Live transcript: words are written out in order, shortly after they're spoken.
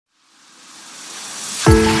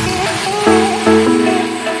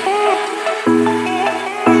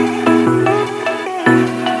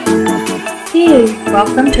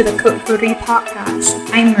Welcome to the Kukuri podcast.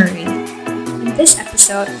 I'm Marie. In this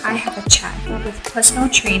episode, I have a chat with personal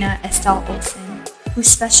trainer Estelle Olsen, who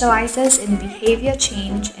specializes in behavior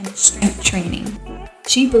change and strength training.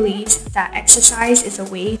 She believes that exercise is a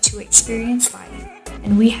way to experience life,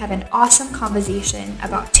 and we had an awesome conversation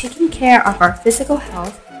about taking care of our physical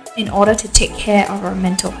health in order to take care of our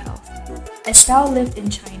mental health. Estelle lived in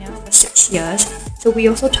China for 6 years, so we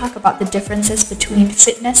also talk about the differences between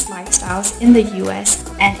fitness lifestyles in the US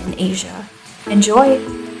and in Asia. Enjoy!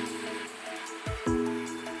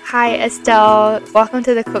 Hi Estelle, welcome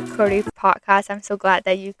to the Cook Cody podcast. I'm so glad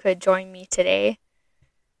that you could join me today.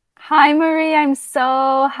 Hi Marie, I'm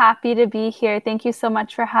so happy to be here. Thank you so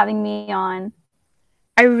much for having me on.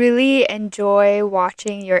 I really enjoy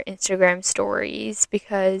watching your Instagram stories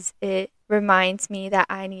because it reminds me that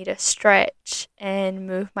I need to stretch and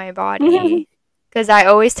move my body. Because I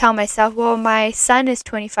always tell myself, well, my son is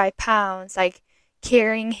 25 pounds. Like,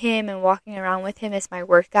 carrying him and walking around with him is my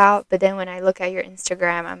workout. But then when I look at your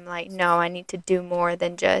Instagram, I'm like, no, I need to do more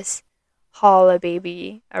than just haul a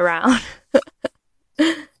baby around.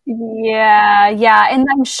 Yeah. And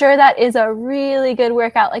I'm sure that is a really good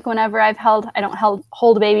workout. Like whenever I don't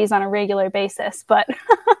hold babies on a regular basis, but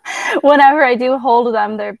whenever I do hold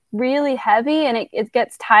them, they're really heavy and it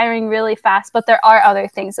gets tiring really fast. But there are other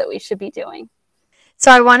things that we should be doing.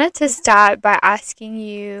 So I wanted to start by asking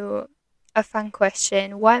you a fun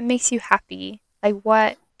question. What makes you happy? Like,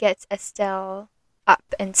 what gets Estelle up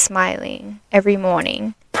and smiling every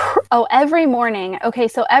morning? Oh, every morning. Okay,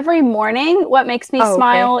 so every morning, what makes me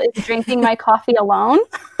smile is drinking my coffee alone.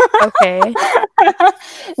 Okay.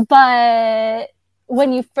 But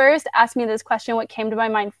when you first asked me this question, what came to my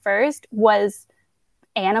mind first was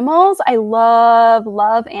animals. I love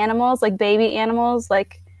animals, like baby animals,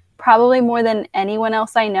 like probably more than anyone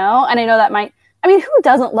else I know. And I know who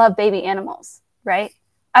doesn't love baby animals, right?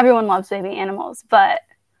 Everyone loves baby animals, but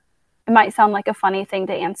it might sound like a funny thing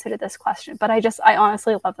to answer to this question, but I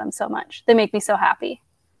honestly love them so much. They make me so happy.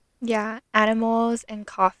 Yeah, animals and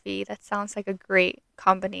coffee. That sounds like a great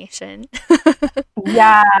combination.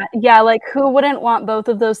 Yeah, like who wouldn't want both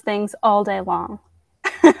of those things all day long?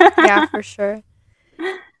 Yeah, for sure.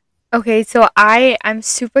 Okay, so I'm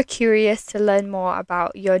super curious to learn more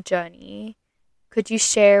about your journey. Could you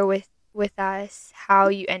share with us how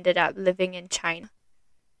you ended up living in China?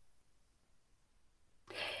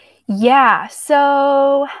 Yeah,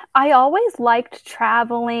 so I always liked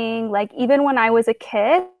traveling. Like even when I was a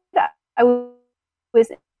kid, I was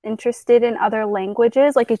interested in other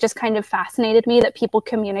languages. Like it just kind of fascinated me that people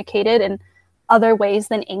communicated in other ways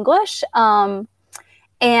than English.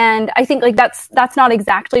 And I think like that's not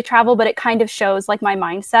exactly travel, but it kind of shows like my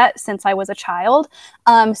mindset since I was a child.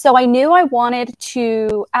 So I knew I wanted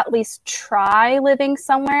to at least try living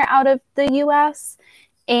somewhere out of the US.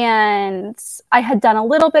 And I had done a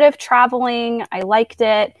little bit of traveling. I liked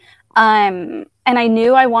it. And I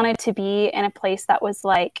knew I wanted to be in a place that was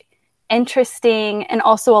like interesting and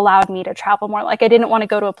also allowed me to travel more. Like I didn't want to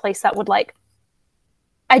go to a place that would like,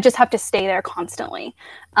 I just have to stay there constantly.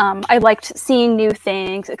 I liked seeing new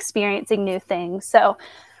things, experiencing new things. So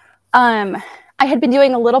I had been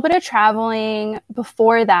doing a little bit of traveling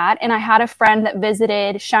before that, and I had a friend that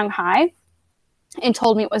visited Shanghai and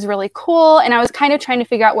told me it was really cool. And I was kind of trying to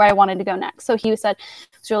figure out where I wanted to go next. So he said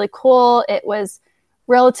it was really cool. It was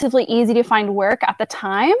relatively easy to find work at the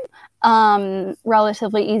time,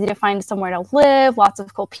 relatively easy to find somewhere to live, lots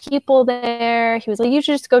of cool people there. He was like, you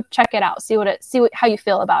should just go check it out, how you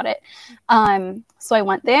feel about it. So I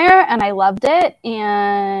went there and I loved it.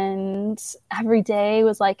 And every day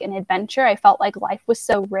was like an adventure. I felt like life was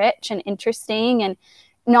so rich and interesting, and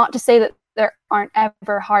not to say that there aren't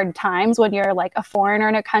ever hard times when you're like a foreigner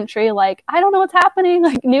in a country, like, I don't know what's happening,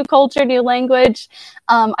 like new culture, new language.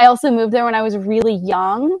 I also moved there when I was really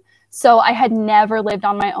young. So I had never lived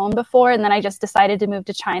on my own before. And then I just decided to move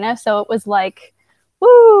to China. So it was like,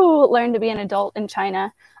 woo, learn to be an adult in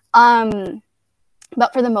China.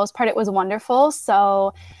 But for the most part, it was wonderful.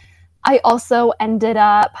 So I also ended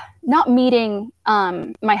up not meeting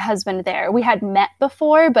my husband there. We had met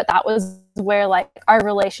before, but that was where like our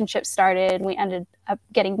relationship started. We ended up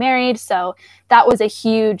getting married. So that was a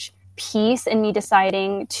huge piece in me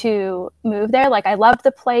deciding to move there. Like I loved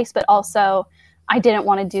the place, but also I didn't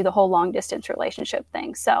want to do the whole long distance relationship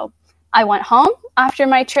thing. So I went home after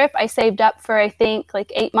my trip. I saved up for I think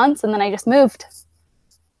like 8 months, and then I just moved.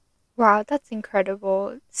 Wow, that's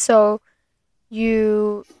incredible. So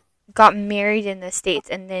you got married in the States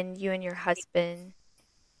and then you and your husband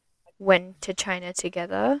went to China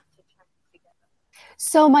together?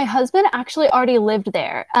 So my husband actually already lived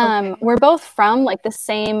there. Okay. We're both from like the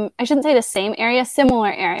same, I shouldn't say the same area,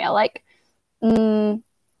 similar area. Like mm,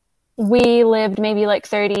 we lived maybe like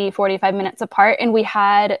 30, 45 minutes apart, and we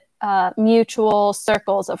had mutual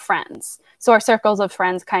circles of friends. So our circles of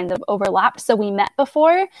friends kind of overlapped. So we met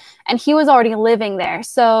before, and he was already living there.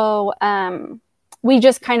 So we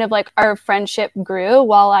just kind of like our friendship grew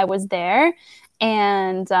while I was there.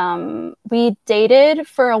 And we dated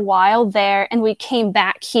for a while there, and we came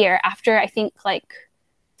back here after I think like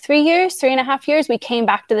 3 years, 3.5 years. We came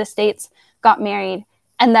back to the States, got married,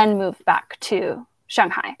 and then moved back to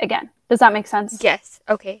Shanghai again. Does that make sense? Yes.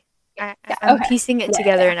 Okay. Yeah. I'm Okay. piecing it Yeah.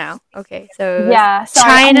 together now. Okay. So it was Yeah.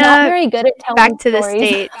 Sorry, I'm not China, very good at telling back to the stories.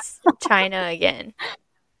 States, China again.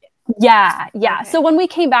 Yeah. Yeah. Okay. So when we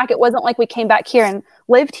came back, it wasn't like we came back here and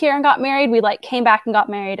lived here and got married. We like came back and got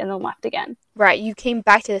married and then left again. Right. You came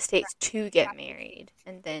back to the States to get married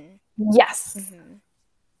and then. Yes. Mhm.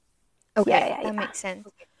 Okay, Yeah. that makes sense.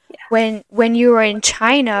 Yeah. When you were in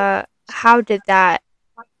China, how did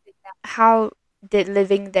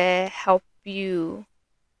living there help you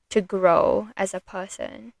to grow as a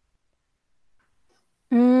person?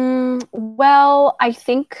 Well, I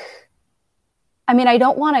mean, I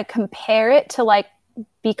don't want to compare it to like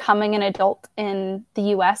becoming an adult in the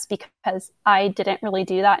US because I didn't really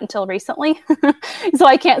do that until recently. So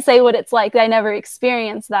I can't say what it's like. I never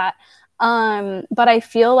experienced that. But I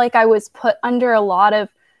feel like I was put under a lot of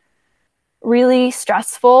really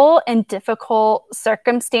stressful and difficult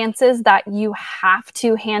circumstances that you have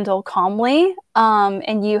to handle calmly.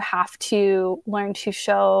 And you have to learn to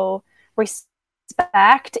show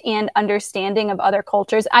respect and understanding of other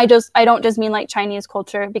cultures. I don't just mean like Chinese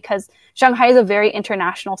culture, because Shanghai is a very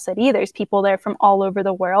international city. There's people there from all over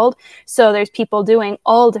the world. So there's people doing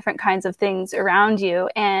all different kinds of things around you,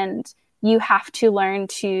 and you have to learn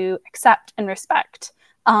to accept and respect,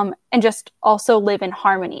 and just also live in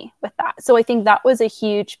harmony with that. So I think that was a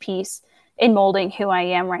huge piece in molding who I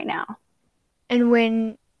am right now. And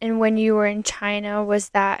when you were in China, was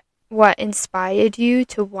that what inspired you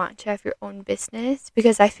to want to have your own business?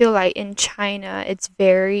 Because I feel like in China, it's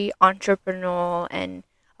very entrepreneurial and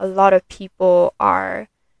a lot of people are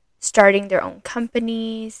starting their own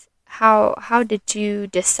companies. How did you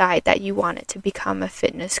decide that you wanted to become a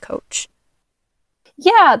fitness coach?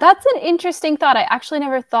 Yeah, that's an interesting thought. I actually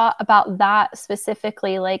never thought about that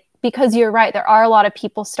specifically, like, because you're right, there are a lot of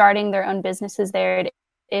people starting their own businesses there. It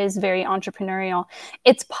is very entrepreneurial.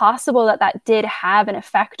 It's possible that that did have an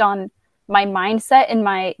effect on my mindset and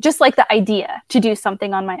my just like the idea to do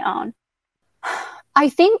something on my own. I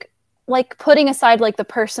think like putting aside like the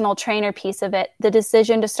personal trainer piece of it, the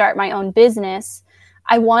decision to start my own business,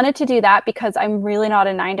 I wanted to do that because I'm really not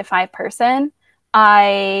a 9 to 5 person.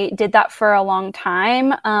 I did that for a long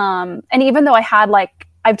time. And even though I had like,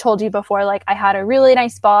 I've told you before, like I had a really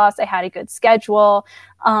nice boss, I had a good schedule.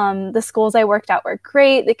 The schools I worked at were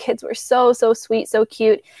great. The kids were so, so sweet, so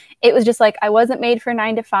cute. It was just like, I wasn't made for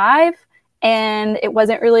 9 to 5, and it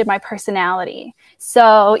wasn't really my personality.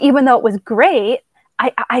 So even though it was great,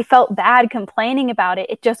 I felt bad complaining about it.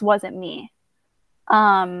 It just wasn't me.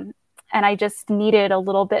 Um, and I just needed a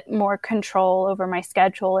little bit more control over my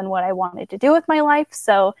schedule and what I wanted to do with my life.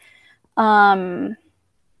 So, um,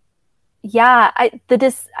 yeah,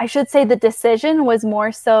 I should say the decision was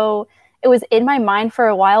more so, it was in my mind for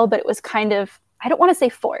a while, but it was kind of, I don't want to say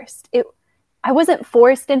forced. I wasn't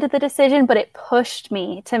forced into the decision, but it pushed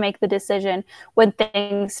me to make the decision when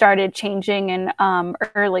things started changing in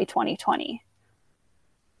early 2020.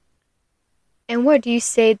 And what do you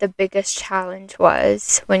say the biggest challenge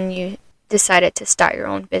was when you decided to start your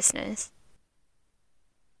own business?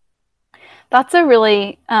 That's a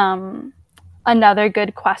really another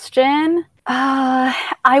good question.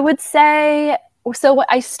 I would say so.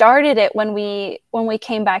 I started it when we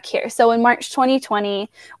came back here. So in March 2020,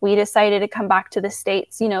 we decided to come back to the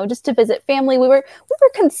States. You know, just to visit family. We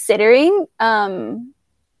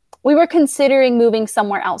were considering moving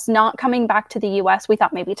somewhere else, not coming back to the US. We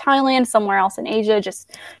thought maybe Thailand, somewhere else in Asia,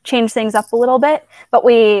 just change things up a little bit. But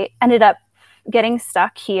we ended up getting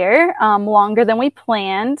stuck here longer than we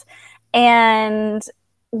planned. And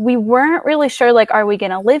we weren't really sure, like, are we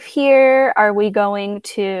going to live here? Are we going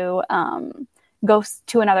to go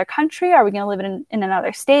to another country? Are we going to live in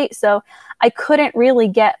another state? So I couldn't really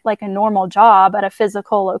get like a normal job at a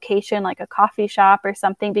physical location, like a coffee shop or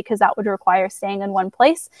something, because that would require staying in one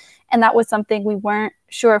place. And that was something we weren't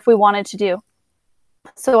sure if we wanted to do.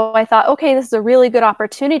 So I thought, okay, this is a really good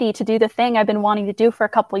opportunity to do the thing I've been wanting to do for a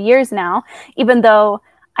couple of years now, even though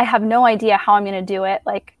I have no idea how I'm going to do it.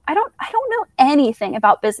 Like, I don't know anything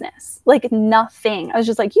about business, like nothing. I was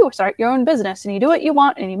just like, you start your own business and you do what you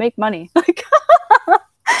want and you make money. Like,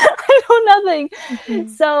 I know nothing. Mm-hmm.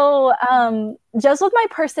 So, just with my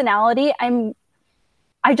personality,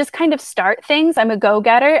 I just kind of start things. I'm a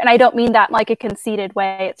go-getter, and I don't mean that in like a conceited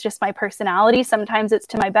way. It's just my personality. Sometimes it's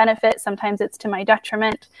to my benefit, sometimes it's to my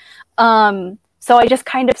detriment. So I just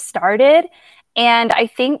kind of started, and I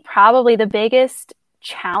think probably the biggest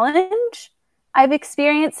challenge I've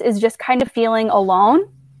experienced is just kind of feeling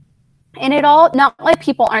alone in it all. Not like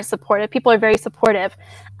people aren't supportive, people are very supportive,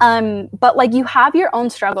 but like you have your own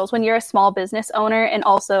struggles when you're a small business owner, and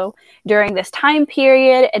also during this time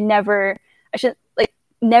period, and never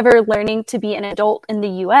learning to be an adult in the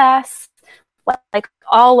US. Like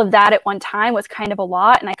all of that at one time was kind of a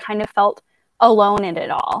lot, and I kind of felt alone in it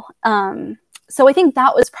all. So I think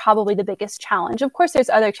that was probably the biggest challenge. Of course, there's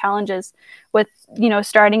other challenges with,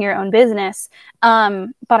 starting your own business,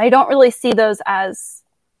 but I don't really see those as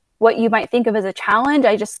what you might think of as a challenge.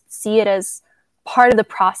 I just see it as part of the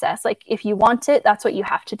process. Like if you want it, that's what you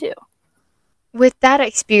have to do. With that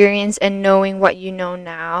experience and knowing what you know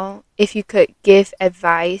now, if you could give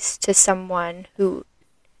advice to someone who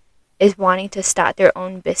is wanting to start their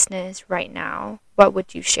own business right now, what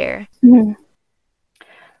would you share? Mm-hmm.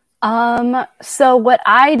 So what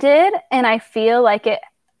I did, and I feel like it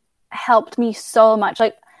helped me so much.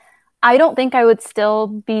 Like, I don't think I would still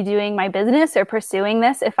be doing my business or pursuing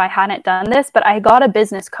this if I hadn't done this, but I got a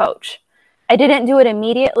business coach. I didn't do it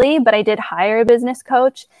immediately, but I did hire a business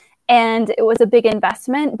coach, and it was a big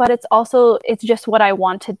investment, but it's just what I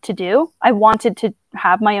wanted to do. I wanted to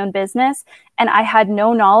have my own business, and I had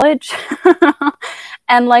no knowledge.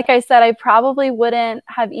 And like I said, I probably wouldn't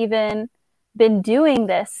have even been doing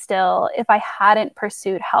this still if I hadn't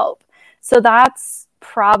pursued help. So that's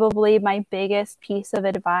probably my biggest piece of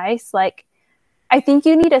advice. Like, I think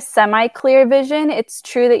you need a semi-clear vision. It's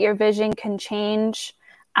true that your vision can change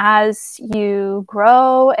as you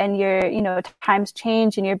grow and your times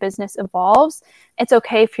change and your business evolves. It's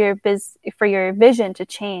okay for your vision to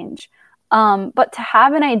change, but to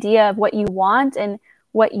have an idea of what you want and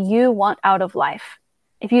what you want out of life.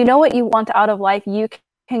 If you know what you want out of life, you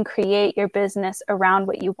can create your business around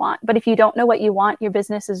what you want. But if you don't know what you want, your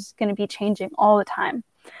business is going to be changing all the time.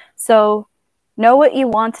 So know what you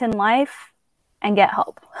want in life and get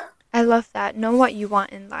help. I love that. Know what you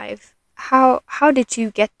want in life. How did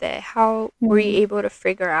you get there? How were you able to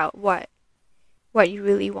figure out what you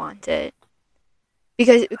really wanted?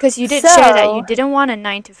 Because you did share that you didn't want a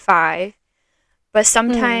 9 to 5, but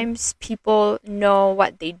sometimes people know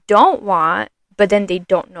what they don't want, but then they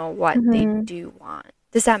don't know what they do want.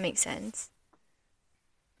 Does that make sense?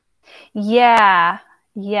 Yeah.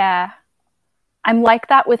 I'm like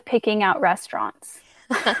that with picking out restaurants.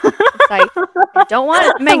 It's like, I don't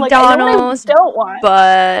want McDonald's, like, I don't want.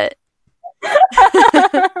 But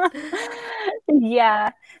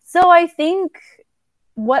yeah. So I think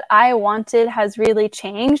what I wanted has really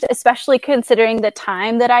changed, especially considering the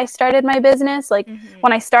time that I started my business. Like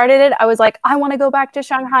when I started it, I was like, I want to go back to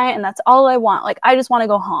Shanghai, and that's all I want. Like, I just want to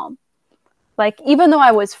go home. Like, even though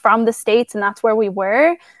I was from the States and that's where we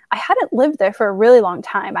were, I hadn't lived there for a really long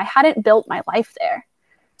time. I hadn't built my life there.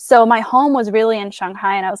 So my home was really in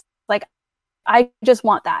Shanghai, and I was like, I just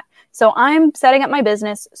want that. So I'm setting up my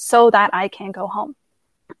business so that I can go home.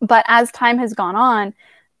 But as time has gone on,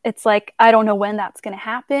 it's like, I don't know when that's going to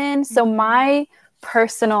happen. So my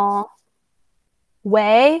personal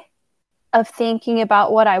way of thinking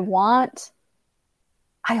about what I want,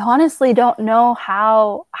 I honestly don't know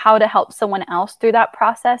how to help someone else through that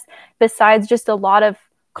process, besides just a lot of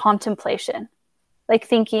contemplation. Like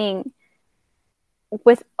thinking,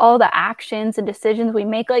 with all the actions and decisions we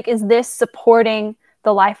make, like, is this supporting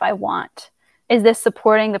the life I want? Is this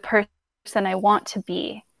supporting the person I want to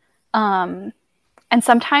be? And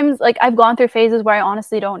sometimes, like, I've gone through phases where I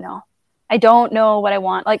honestly don't know. I don't know what I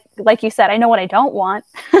want. Like you said, I know what I don't want.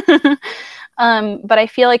 But I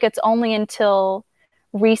feel like it's only until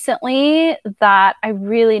recently that I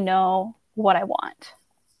really know what I want.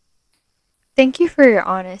 Thank you for your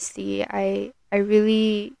honesty. I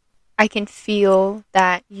can feel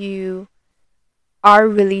that you are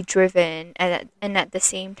really driven, and at the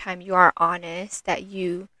same time you are honest, that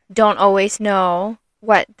you don't always know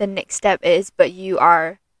what the next step is, but you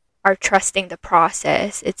are trusting the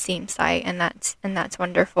process, it seems like, and that's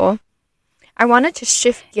wonderful. I wanted to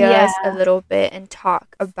shift gears a little bit and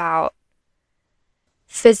talk about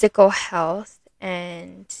physical health,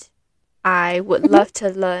 and I would love to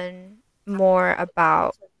learn more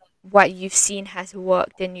about what you've seen has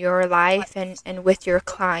worked in your life and with your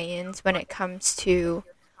clients when it comes to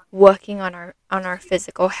working on our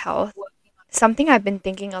physical health. Something I've been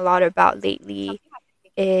thinking a lot about lately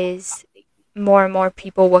is more and more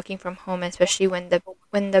people working from home, especially when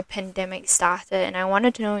the pandemic started. And I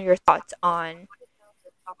wanted to know your thoughts on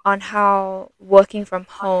how working from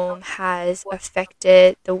home has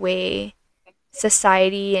affected the way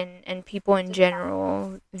society and people in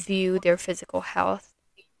general view their physical health.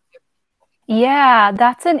 Yeah,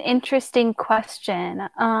 that's an interesting question.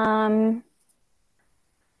 I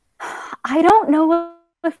don't know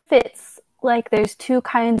if it's like there's two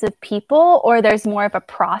kinds of people or there's more of a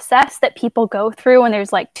process that people go through and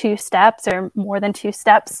there's like two steps or more than two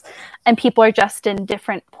steps and people are just in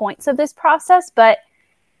different points of this process. But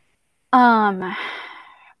um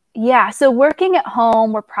yeah, so working at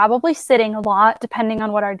home, we're probably sitting a lot depending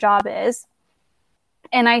on what our job is.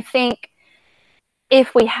 And I think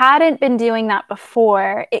if we hadn't been doing that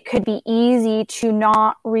before, it could be easy to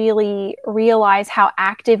not really realize how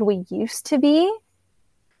active we used to be.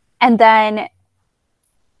 And then,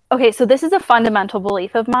 okay, so this is a fundamental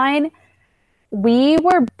belief of mine. We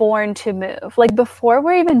were born to move. Like before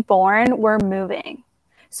we're even born, we're moving.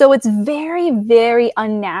 So it's very, very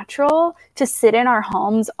unnatural to sit in our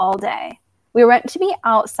homes all day. We were meant to be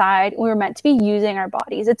outside. We were meant to be using our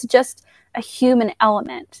bodies. It's just a human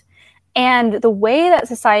element. And the way that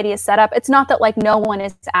society is set up, it's not that like no one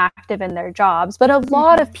is active in their jobs, but a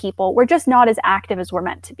lot of people, we're just not as active as we're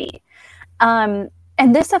meant to be.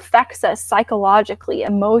 And this affects us psychologically,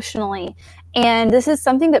 emotionally. And this is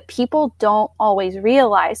something that people don't always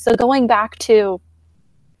realize. So going back to,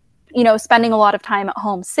 spending a lot of time at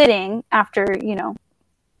home sitting after,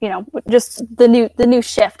 just the new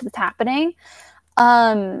shift that's happening.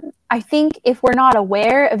 I think if we're not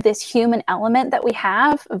aware of this human element that we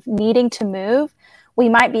have of needing to move, we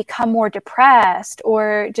might become more depressed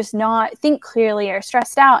or just not think clearly or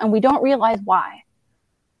stressed out, and we don't realize why.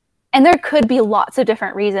 And there could be lots of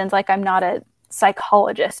different reasons. Like, I'm not a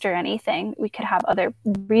psychologist or anything. We could have other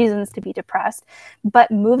reasons to be depressed, but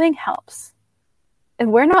moving helps. If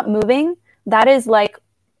we're not moving, that is like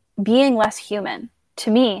being less human. To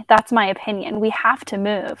me, that's my opinion. We have to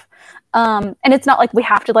move. And it's not like we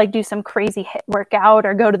have to like do some crazy HIIT workout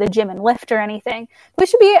or go to the gym and lift or anything. We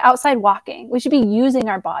should be outside walking. We should be using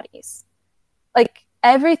our bodies. Like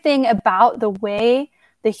everything about the way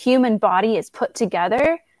the human body is put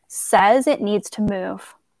together says it needs to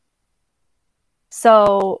move.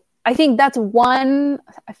 So I think that's one.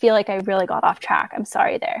 I feel like I really got off track. I'm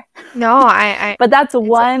sorry there. No, but that's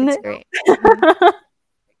one. It's great.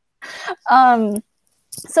 Mm-hmm.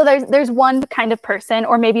 So there's one kind of person,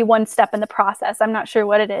 or maybe one step in the process, I'm not sure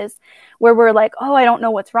what it is, where we're like, oh, I don't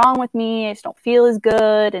know what's wrong with me. I just don't feel as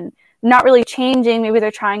good and not really changing. Maybe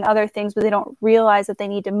they're trying other things, but they don't realize that they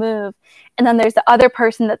need to move. And then there's the other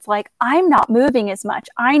person that's like, I'm not moving as much.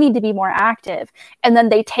 I need to be more active. And then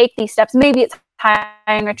they take these steps. Maybe it's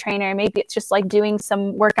hiring a trainer. Maybe it's just like doing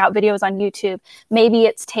some workout videos on YouTube. Maybe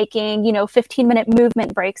it's taking, 15-minute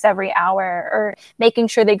movement breaks every hour, or making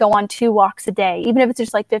sure they go on 2 walks a day, even if it's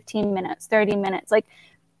just like 15 minutes, 30 minutes, like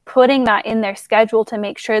putting that in their schedule to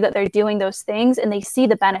make sure that they're doing those things and they see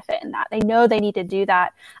the benefit in that. They know they need to do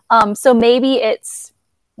that. So maybe it's,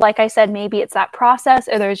 like I said, maybe it's that process,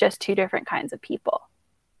 or there's just two different kinds of people.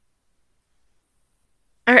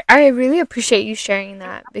 I really appreciate you sharing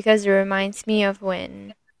that, because it reminds me of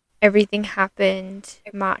when everything happened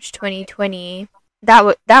March 2020.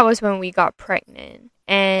 That was when we got pregnant,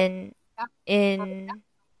 and in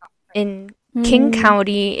King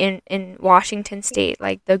County in Washington State,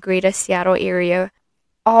 like the greater Seattle area,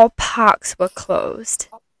 all parks were closed.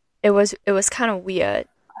 It was kind of weird.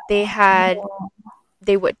 They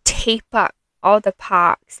would tape up all the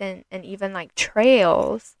parks and even like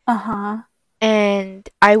trails. And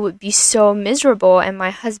I would be so miserable, and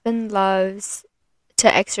my husband loves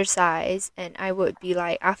to exercise, and I would be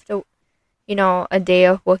like, after, a day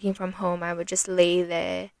of working from home, I would just lay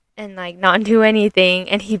there and like not do anything,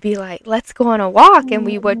 and he'd be like, let's go on a walk, and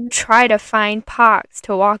we would try to find parks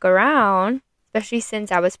to walk around, especially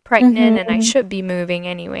since I was pregnant and I should be moving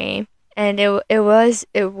anyway. And it was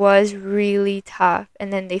really tough.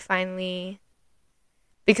 And then they finally,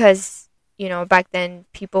 because back then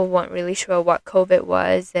people weren't really sure what COVID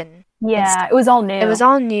was, and it was all new. It was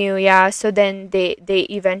all new, yeah. So then they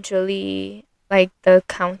eventually, like the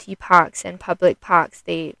county parks and public parks,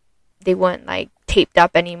 they weren't like taped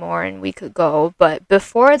up anymore, and we could go. But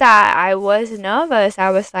before that, I was nervous. I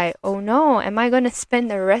was like, oh no, am I gonna spend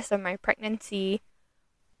the rest of my pregnancy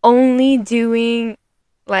only doing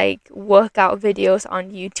like workout videos on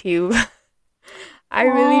YouTube? I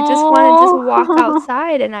really just want to just walk Oh,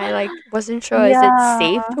 outside, and I like wasn't sure, is it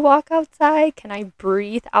safe yeah, to walk outside? Can I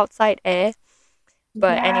breathe outside air?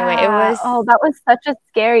 But anyway, it yeah. was, Oh, that was such a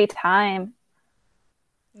scary time.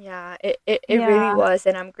 yeah, it really Yeah. was,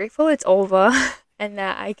 and I'm grateful it's over and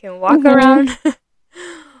that I can walk Hmm. around,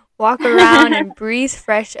 walk around and breathe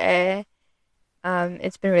fresh air.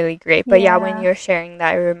 It's been really great. But yeah, when Yeah. you're sharing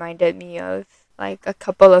that, it reminded me of like a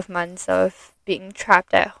couple of months of being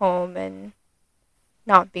trapped at home and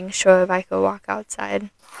not being sure if I could walk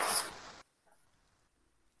outside.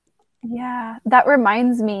 Yeah, that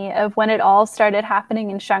reminds me of when it all started happening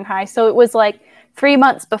in Shanghai. So it was like 3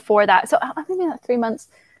 months before that. So maybe not 3 months.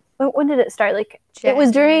 When did it start? Like it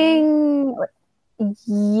was January. during,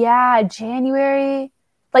 yeah, January,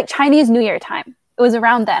 like Chinese New Year time. It was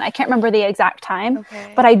around then. I can't remember the exact time,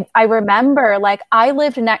 but Okay. I remember like I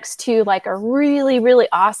lived next to like a really really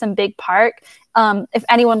awesome big park. If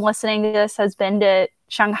anyone listening to this has been to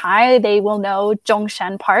Shanghai, they will know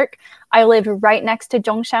Zhongshan Park. I lived right next to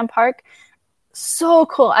Zhongshan Park. So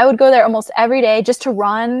cool. I would go there almost every day just to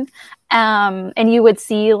run. And you would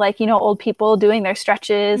see like, old people doing their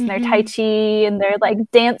stretches and their Tai Mm-hmm. Chi and their like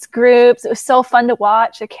dance groups. It was so fun to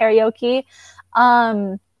watch, the karaoke.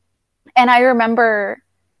 Um, and I remember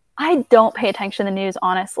I don't pay attention to the news,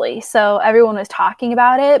 honestly. So everyone was talking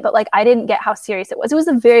about it, but like I didn't get how serious it was. It was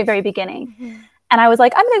the very, very beginning. Mm-hmm. And I was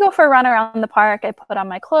like, I'm going to go for a run around the park. I put on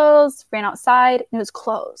my clothes, ran outside, and it was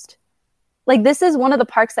closed. Like this is one of the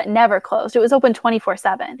parks that never closed. It was open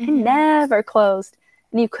 24/7. It Mm-hmm. never closed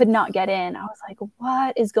and you could not get in. I was like,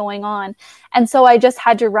 what is going on? And so I just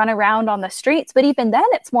had to run around on the streets. But even then,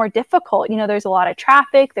 it's more difficult. There's a lot of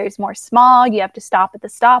traffic, there's more smog, you have to stop at the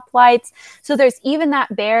stoplights. So there's even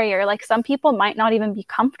that barrier. Like some people might not even be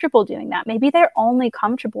comfortable doing that. Maybe they're only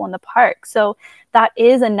comfortable in the park. So that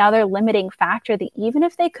is another limiting factor that even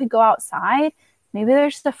if they could go outside, maybe they're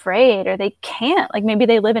just afraid or they can't. Like maybe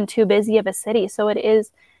they live in too busy of a city. So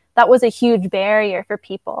that was a huge barrier for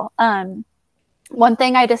people. One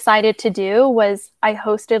thing I decided to do was I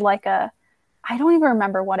hosted like I don't even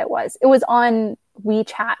remember what it was. It was on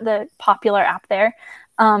WeChat, the popular app there.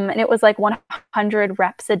 And it was like 100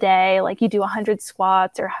 reps a day. Like you do 100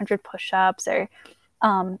 squats or 100 push-ups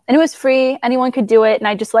and it was free. Anyone could do it. And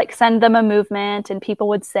I just like send them a movement and people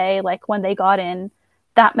would say like when they got in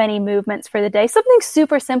that many movements for the day, something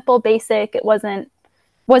super simple, basic. It wasn't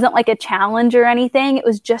like a challenge or anything. It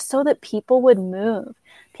was just so that people would move.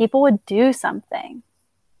 People would do something.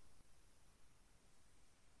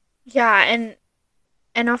 Yeah,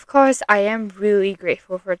 and of course I am really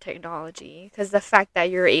grateful for technology because the fact that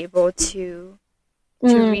you're able to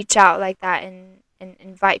Mm, reach out like that and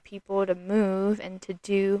invite people to move and to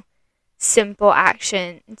do simple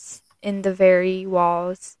actions in the very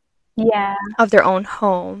walls yeah. of their own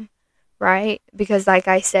home, right? Because like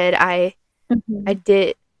I said, I Mm-hmm.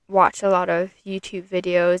 did watch a lot of YouTube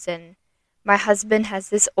videos, and my husband has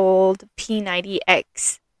this old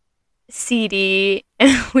P90X CD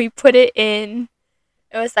and we put it in.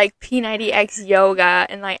 It was like P90X yoga,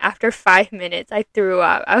 and like after 5 minutes I threw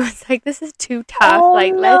up. I was like, this is too tough. Oh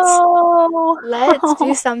Like let's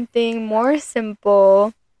do no. something more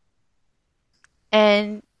simple.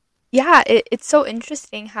 And yeah, it's so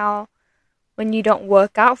interesting how when you don't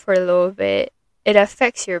work out for a little bit, it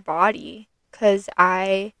affects your body. Cause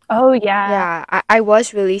Oh yeah. yeah, I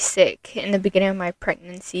was really sick in the beginning of my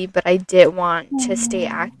pregnancy, but I did want to stay Mm,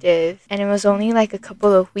 active. And it was only like a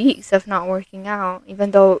couple of weeks of not working out,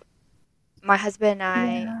 even though my husband and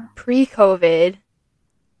I, yeah. pre COVID,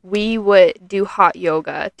 we would do hot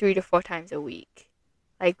yoga 3 to 4 times a week.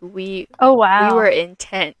 Like Oh we were wow.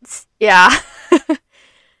 intense. Yeah.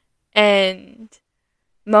 And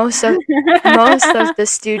most of most of the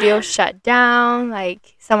studios shut down,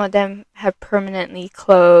 like some of them have permanently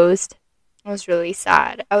closed. It was really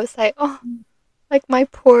sad. I was like, oh, like my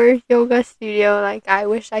poor yoga studio, like I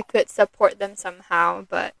wish I could support them somehow,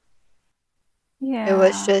 but it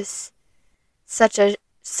was Yeah. just such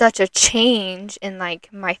a change in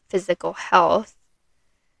like my physical health,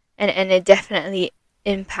 and it definitely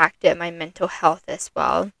impacted my mental health as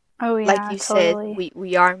well. Oh Like yeah, you said, totally.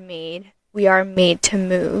 we are made to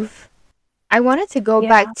move. I wanted to go Yeah.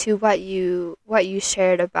 back to what you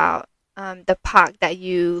shared about the park that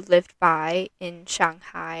you lived by in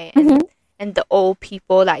Shanghai, and Hmm. the old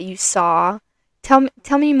people that you saw.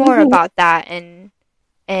 Tell me more Hmm. about that, and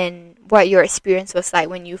what your experience was like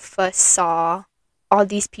when you first saw all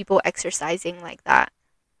these people exercising like that.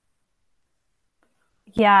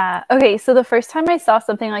 Yeah. Okay. So the first time I saw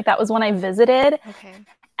something like that was when I visited, Okay.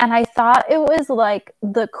 and I thought it was like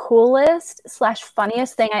the coolest slash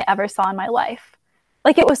funniest thing I ever saw in my life.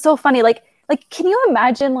 Like it was so funny. Like like, can you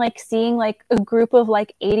imagine like seeing like a group of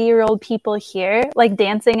like 80-year-old people here like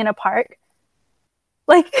dancing in a park?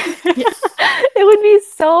 Like it would be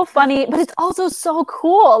so funny, but it's also so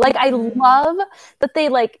cool. Like I love that they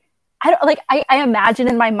like I imagine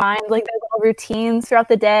in my mind like their little routines throughout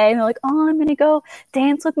the day, and they're like, oh, I'm gonna go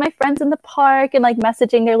dance with my friends in the park, and like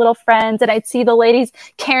messaging their little friends, and I'd see the ladies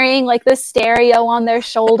carrying like the stereo on their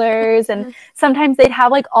shoulders, and sometimes they'd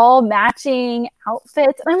have like all matching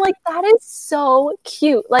outfits, and I'm like, that is so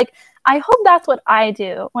cute. Like I hope that's what I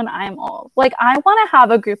do when I'm old. Like I want to have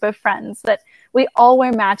a group of friends that we all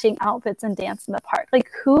wear matching outfits and dance in the park. Like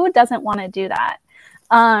who doesn't want to do that?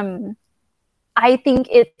 I think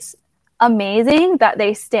it's amazing that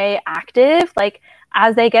they stay active like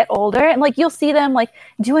as they get older, and like you'll see them like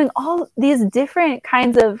doing all these different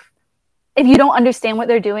kinds of, if you don't understand what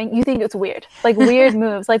they're doing, you think it's weird, like weird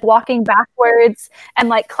moves, like walking backwards and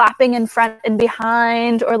like clapping in front and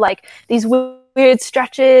behind, or like these weird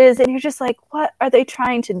stretches, and you're just like, what are they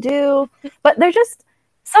trying to do? But they're just,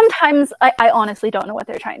 sometimes I honestly don't know what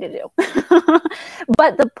they're trying to do.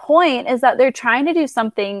 But the point is that they're trying to do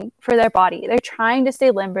something for their body. They're trying to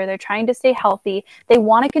stay limber. They're trying to stay healthy. They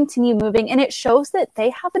want to continue moving. And it shows that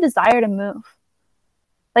they have a desire to move.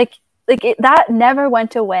 That never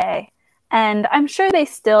went away. And I'm sure they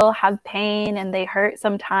still have pain and they hurt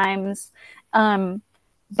sometimes.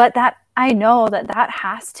 But that I know that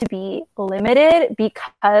has to be limited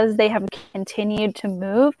because they have continued to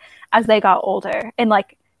move as they got older. And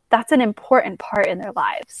like, that's an important part in their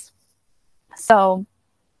lives. So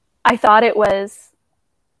I thought it was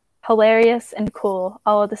hilarious and cool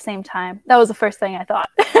all at the same time. That was the first thing I thought.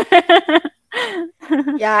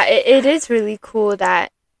 Yeah, it is really cool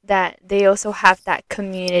that they also have that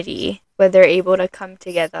community where they're able to come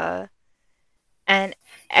together and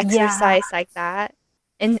exercise like that.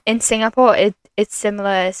 In Singapore, it's similar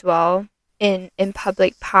as well. In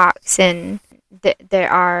public parks, and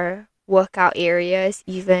there are workout areas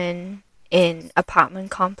even in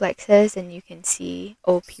apartment complexes, and you can see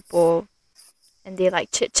old people and they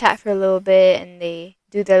like chit chat for a little bit, and they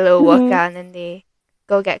do their little workout, and then they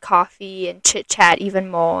go get coffee and chit chat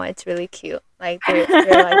even more. It's really cute. Like they're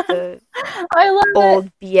like the I love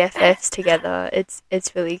old BFFs together.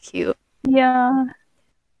 It's really cute. Yeah.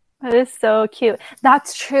 That is so cute.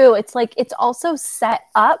 That's true. It's like it's also set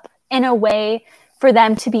up in a way for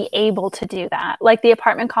them to be able to do that. Like the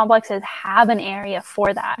apartment complexes have an area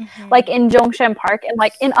for that. Like in Zhongshan Park and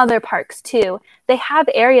like in other parks too, they have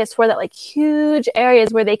areas for that, like huge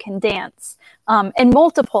areas where they can dance, in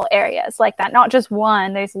multiple areas like that, not just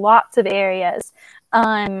one. There's lots of areas.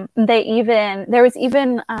 There was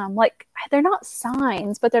even like, they're not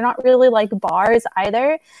signs, but they're not really like bars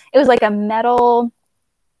either. It was like a metal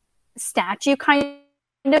statue kind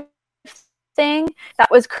of thing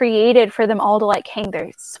that was created for them all to like hang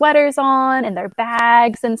their sweaters on and their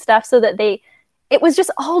bags and stuff, so that it was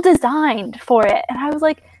just all designed for it. And I was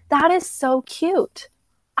like, that is so cute.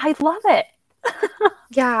 I love it.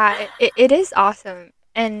 Yeah, it is awesome.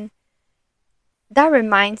 And that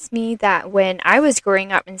reminds me that when I was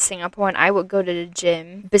growing up in Singapore and I would go to the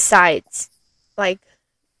gym, besides like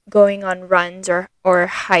going on runs or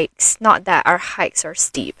hikes, not that our hikes are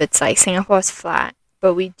steep, it's like Singapore's flat,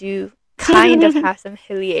 but we do kind of have some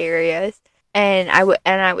hilly areas, and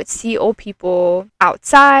I would see old people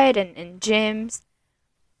outside and in gyms,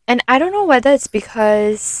 and I don't know whether it's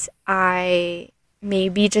because I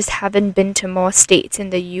maybe just haven't been to more states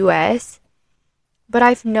in the US, but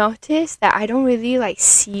I've noticed that I don't really like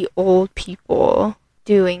see old people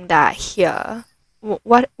doing that here.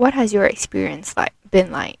 What has your experience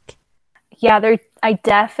been like? Yeah, I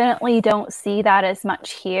definitely don't see that as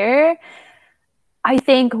much here. I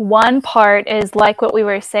think one part is like what we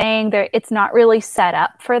were saying, it's not really set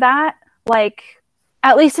up for that. Like,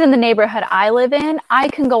 at least in the neighborhood I live in, I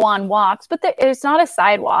can go on walks, but there's not a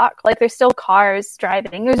sidewalk. Like, there's still cars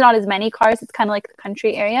driving. There's not as many cars. It's kind of like the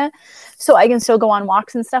country area. So I can still go on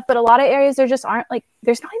walks and stuff. But a lot of areas, there just aren't, like,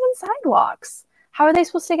 there's not even sidewalks. How are they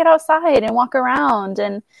supposed to get outside and walk around?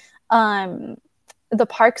 And the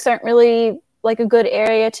parks aren't really, like, a good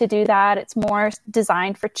area to do that. It's more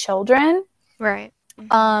designed for children. Right.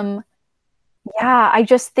 Yeah, I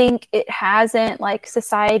just think it hasn't, like,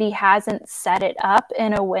 society hasn't set it up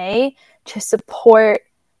in a way to support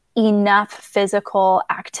enough physical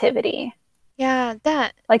activity. Yeah,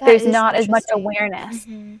 that there's not as much awareness.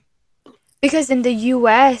 Mm-hmm. Because in the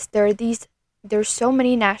US, there's so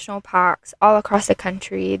many national parks all across the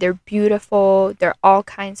country. They're beautiful. There are all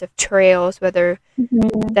kinds of trails, whether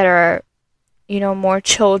that are, more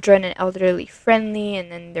children and elderly friendly, and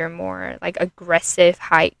then they're more like aggressive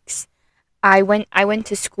hikes. I went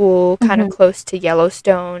to school kind of Mhm. close to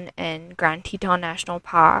Yellowstone and Grand Teton National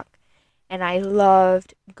Park, and I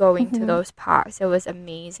loved going to Mhm. those parks. It was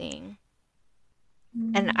amazing.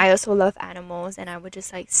 And Mm. I also love animals, and I would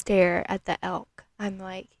just like stare at the elk. I'm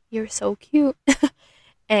like, you're so cute.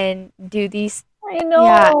 And do these, I know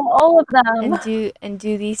yeah, all of them. and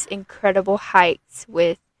do these incredible hikes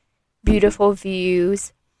with beautiful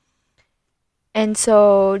views. And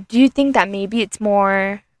so, do you think that maybe it's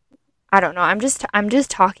more, I don't know, I'm just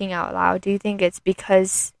talking out loud. Do you think it's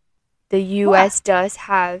because the Yeah. US does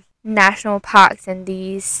have national parks and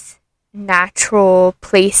these natural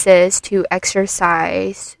places to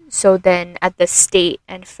exercise, so then at the state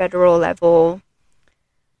and federal level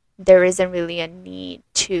there isn't really a need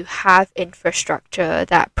to have infrastructure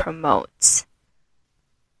that promotes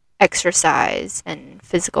exercise and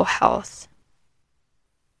physical health?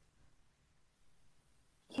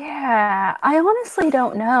 Yeah, I honestly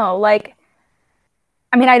don't know. Like,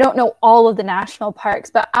 I mean, I don't know all of the national parks,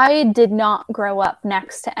 but I did not grow up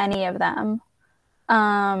next to any of them.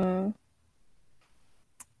 Um,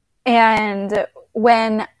 and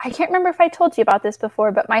when I can't remember if I told you about this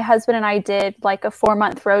before, but my husband and I did like a 4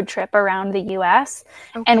 month road trip around the US,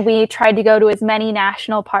 and Okay. we tried to go to as many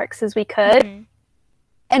national parks as we could. Mhm.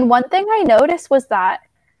 And one thing I noticed was that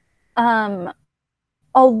um,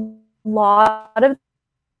 a lot of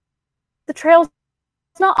the trails,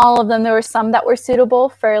 not all of them, there were some that were suitable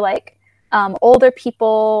for like older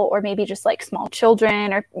people or maybe just like small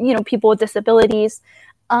children or people with disabilities.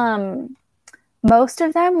 Um, most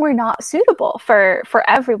of them were not suitable for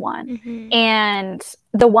everyone, Mhm. and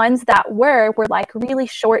the ones that were like really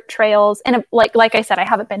short trails. And like I said, I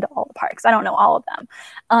haven't been to all the parks, I don't know all of them,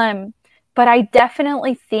 but I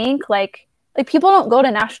definitely think like people don't go to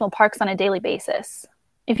national parks on a daily basis.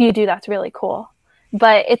 If you do, that's really cool,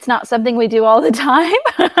 but it's not something we do all the time.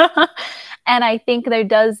 And I think there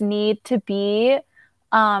does need to be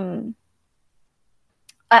um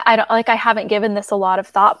I don't like I haven't given this a lot of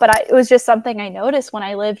thought, but it was just something I noticed when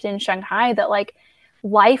I lived in Shanghai, that like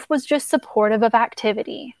life was just supportive of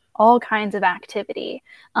activity, all kinds of activity.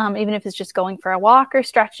 Even if it's just going for a walk or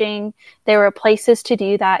stretching, there were places to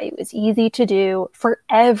do that. It was easy to do for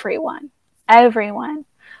everyone. Everyone.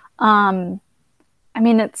 Um, I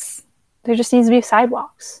mean, there just needs to be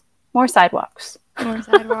sidewalks, more sidewalks, More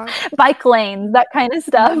sidewalks. bike lanes, that kind of Mhm.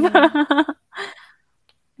 stuff.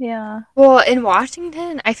 Yeah. Well, in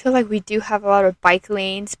Washington, I feel like we do have a lot of bike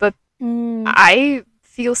lanes, but Mm, I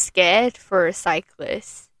feel scared for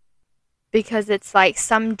cyclists because it's like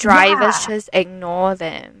some drivers yeah. just ignore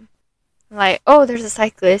them. Like, oh, there's a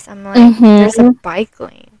cyclist. I'm like, there's a Mm-hmm. bike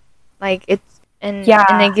lane. Like it's and it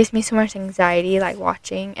Yeah. gives me so much anxiety like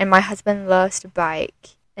watching. And my husband loves to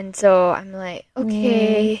bike, and so I'm like, Mm.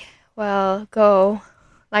 okay, well, go.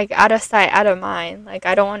 Like out of sight, out of mind. Like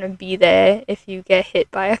I don't want to be there if you get hit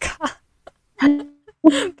by a car.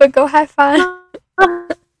 But go have fun.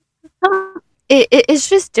 It's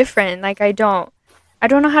just different. Like I don't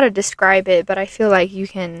know how to describe it, but I feel like you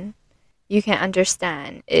can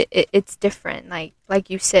understand it's different. Like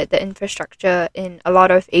you said, the infrastructure in a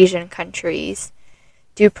lot of Asian countries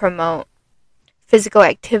do promote physical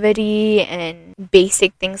activity and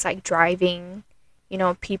basic things like driving.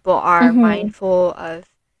 People are Mm-hmm. mindful of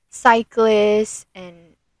cyclists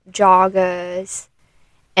and joggers,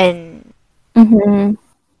 and Mm-hmm.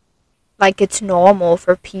 like it's normal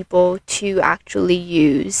for people to actually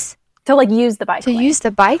use To like use the to bike lane. use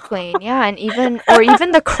the bike lane, yeah, and even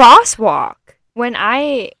the crosswalk. When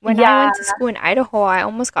I Yeah. went to school in Idaho, I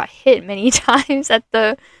almost got hit many times at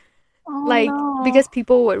the Oh like no. because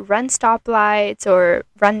people would run stoplights or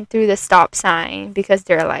run through the stop sign because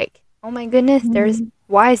they're like, "Oh my goodness, there's Mm.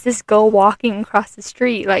 why is this girl walking across the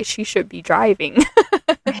street like she should be driving?"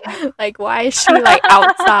 Like why is she like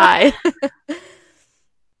outside?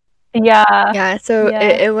 Yeah. Yeah, so Yeah.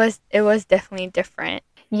 it was definitely different.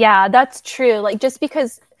 Yeah, that's true. Like just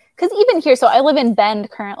because even here, so I live in Bend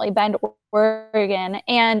currently, Bend, Oregon,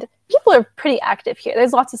 and people are pretty active here.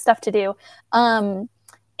 There's lots of stuff to do.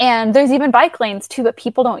 And there's even bike lanes too, but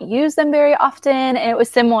people don't use them very often. And it was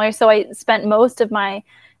similar. So I spent most of my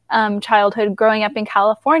childhood growing up in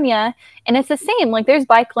California, and it's the same. Like there's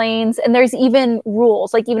bike lanes, and there's even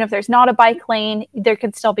rules. Like even if there's not a bike lane, there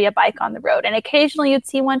could still be a bike on the road. And occasionally you'd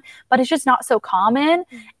see one, but it's just not so common.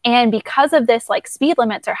 And because of this, like speed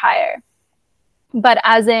limits are higher. But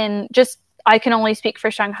as in just I can only speak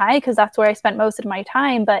for Shanghai because that's where I spent most of my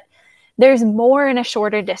time, but there's more in a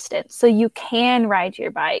shorter distance. So you can ride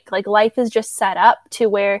your bike. Like life is just set up to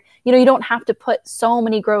where, you don't have to put so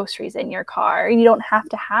many groceries in your car. You don't have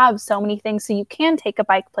to have so many things. So you can take a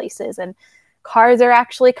bike places. And cars are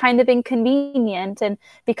actually kind of inconvenient. And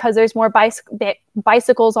because there's more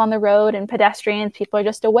bicycles on the road and pedestrians, people are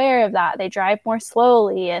just aware of that. They drive more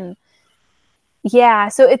slowly. And yeah,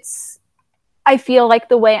 so I feel like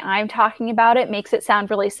the way I'm talking about it makes it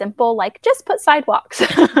sound really simple, like just put sidewalks.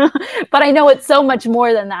 But I know it's so much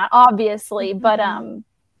more than that, obviously. But and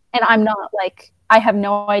I'm not like, I have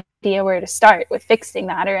no idea where to start with fixing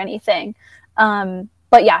that or anything.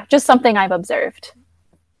 But yeah, just something I've observed.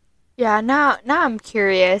 Yeah, now I'm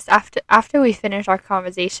curious. After we finish our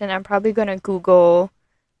conversation, I'm probably gonna Google,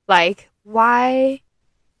 like, why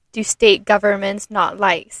do state governments not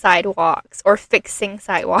like sidewalks or fixing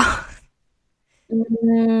sidewalks?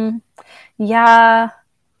 Yeah,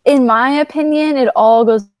 in my opinion, it all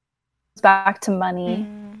goes back to money.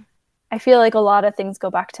 I feel like a lot of things go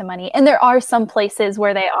back to money. And there are some places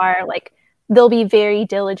where they are like, they'll be very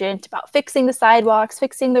diligent about fixing the sidewalks,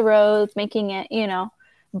 fixing the roads, making it,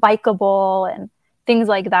 bikeable and things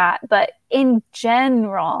like that. But in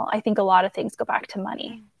general, I think a lot of things go back to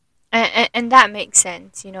money. And that makes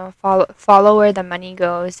sense, follow where the money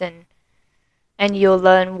goes, and you'll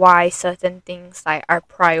learn why certain things like are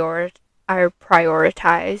prioritized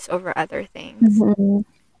over other things. Mm-hmm.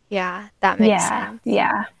 Yeah, that makes sense.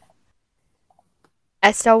 Yeah.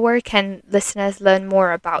 Estelle, where can listeners learn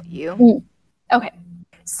more about you? Okay.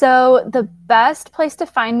 So the best place to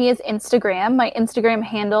find me is Instagram. My Instagram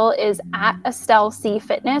handle is @EstelleC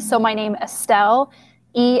Fitness. So my name Estelle,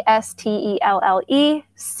 Estelle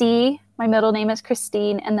C. My middle name is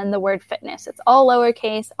Christine, and then the word fitness. It's all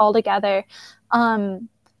lowercase, all together.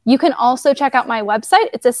 You can also check out my website.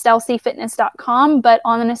 It's EstelleCFitness.com, but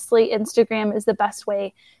honestly, Instagram is the best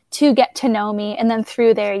way to get to know me. And then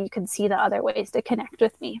through there, you can see the other ways to connect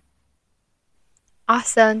with me.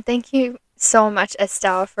 Awesome. Thank you so much,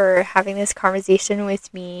 Estelle, for having this conversation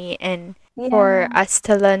with me and for us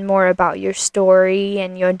to learn more about your story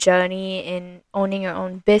and your journey in owning your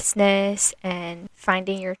own business and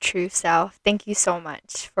finding your true self. Thank you so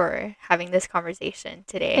much for having this conversation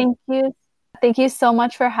today. Thank you. Thank you so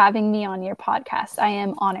much for having me on your podcast. I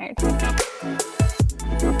am honored.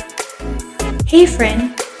 Hey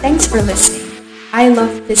friend, thanks for listening. I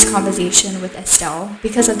love this conversation with Estelle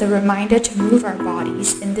because of the reminder to move our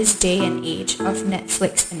bodies in this day and age of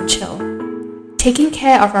Netflix and chill. Taking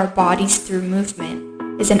care of our bodies through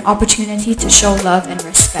movement is an opportunity to show love and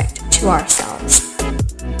respect to ourselves.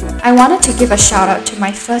 I wanted to give a shout out to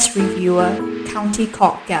my first reviewer, County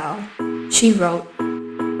Cork Gal. She wrote,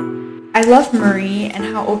 I love Marie and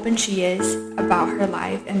how open she is about her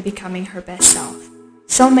life and becoming her best self.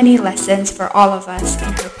 So many lessons for all of us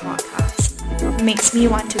in her podcast. It makes me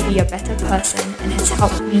want to be a better person and has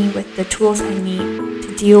helped me with the tools I need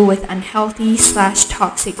to deal with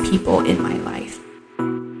unhealthy/toxic people in my life.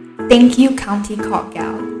 Thank you, County Cork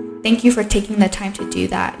Gal. Thank you for taking the time to do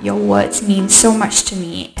that. Your words mean so much to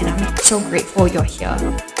me and I'm so grateful you're here.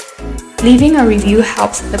 Leaving a review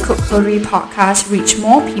helps the Cook Coterie podcast reach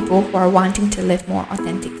more people who are wanting to live more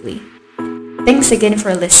authentically. Thanks again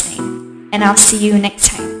for listening, and I'll see you next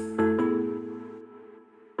time.